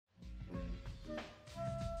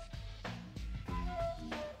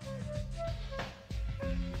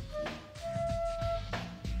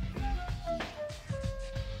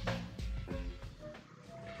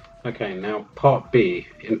Okay, now part B.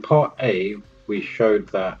 In part A, we showed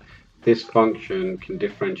that this function can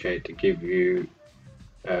differentiate to give you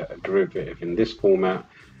a derivative in this format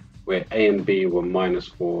where A and B were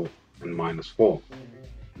 -4 and -4.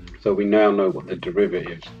 So we now know what the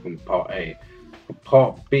derivatives from part A. For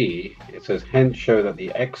part B, it says, hence show that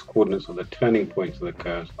the x-coordinates of the turning points of the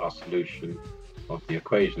curves are solution of the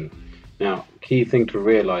equation. Now, key thing to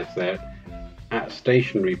realize there, at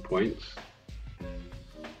stationary points,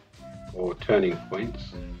 or turning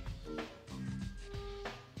points,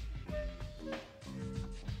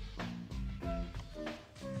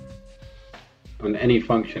 on any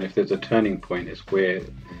function, if there's a turning point, it's where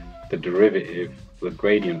the derivative, the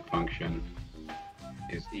gradient function,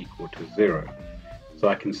 is equal to 0. So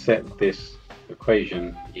I can set this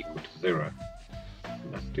equation equal to 0. So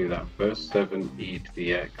let's do that first. 7e to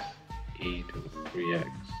the x, e to the 3x,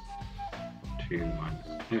 2 minus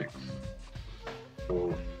x,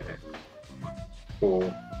 4x minus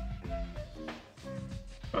 4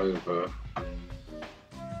 over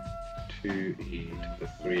 2e to the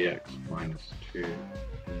 3x minus 2,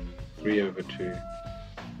 3 over 2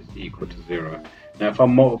 is equal to 0. Now if I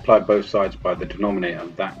multiply both sides by the denominator,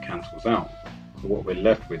 that cancels out. So what we're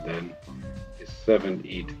left with then is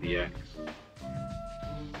 7e to the x,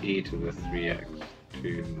 e to the 3x,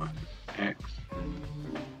 2 minus x,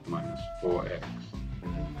 minus 4x,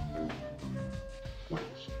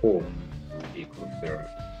 minus 4 equals 0.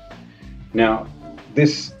 Now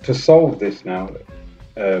to solve this now,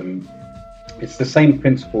 it's the same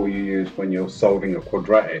principle you use when you're solving a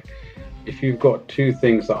quadratic. If you've got two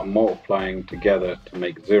things that are multiplying together to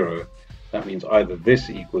make 0, that means either this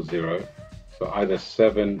equals 0, so either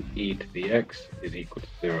 7e to the x is equal to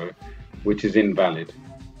 0, which is invalid.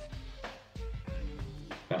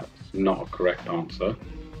 That's not a correct answer.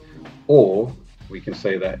 Or we can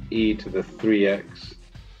say that e to the 3x,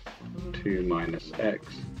 2 minus x,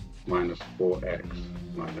 minus 4x,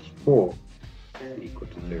 minus 4 is equal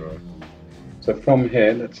to 0. So from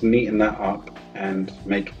here, let's neaten that up and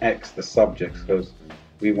make x the subject, because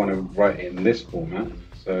we want to write it in this format.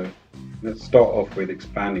 So let's start off with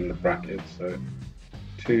expanding the brackets. So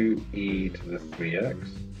 2e to the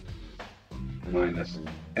 3x minus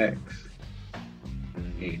x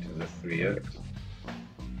e to the 3x.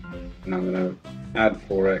 And I'm going to add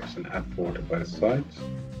 4x and add 4 to both sides.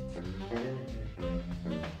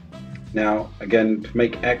 Now, again, to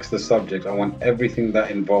make x the subject, I want everything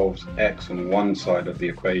that involves x on one side of the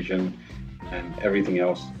equation and everything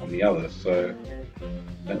else on the other. So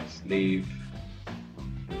let's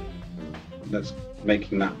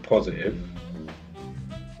making that positive.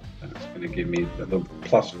 That's going to give me the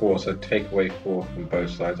plus 4, so take away 4 from both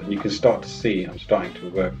sides. And you can start to see, I'm starting to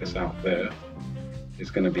work this out there.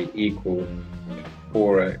 It's going to be equal to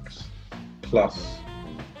 4x plus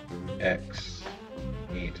x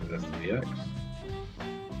e to the 3x,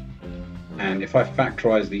 and if I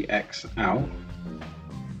factorize the x out,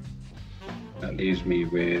 that leaves me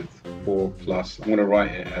with 4 plus, I'm going to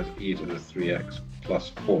write it as e to the 3x plus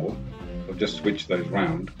 4. I'll just switch those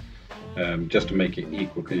round just to make it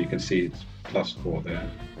equal, because you can see it's plus 4 there.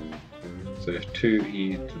 So if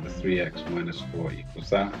 2e to the 3x minus 4 equals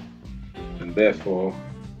that, and therefore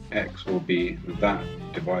x will be that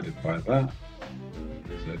divided by that.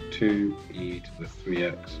 So 2e to the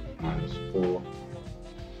 3x minus 4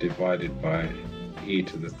 divided by e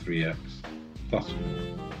to the 3x plus 4.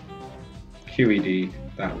 QED,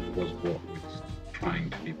 that was what was trying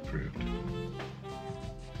to be proved.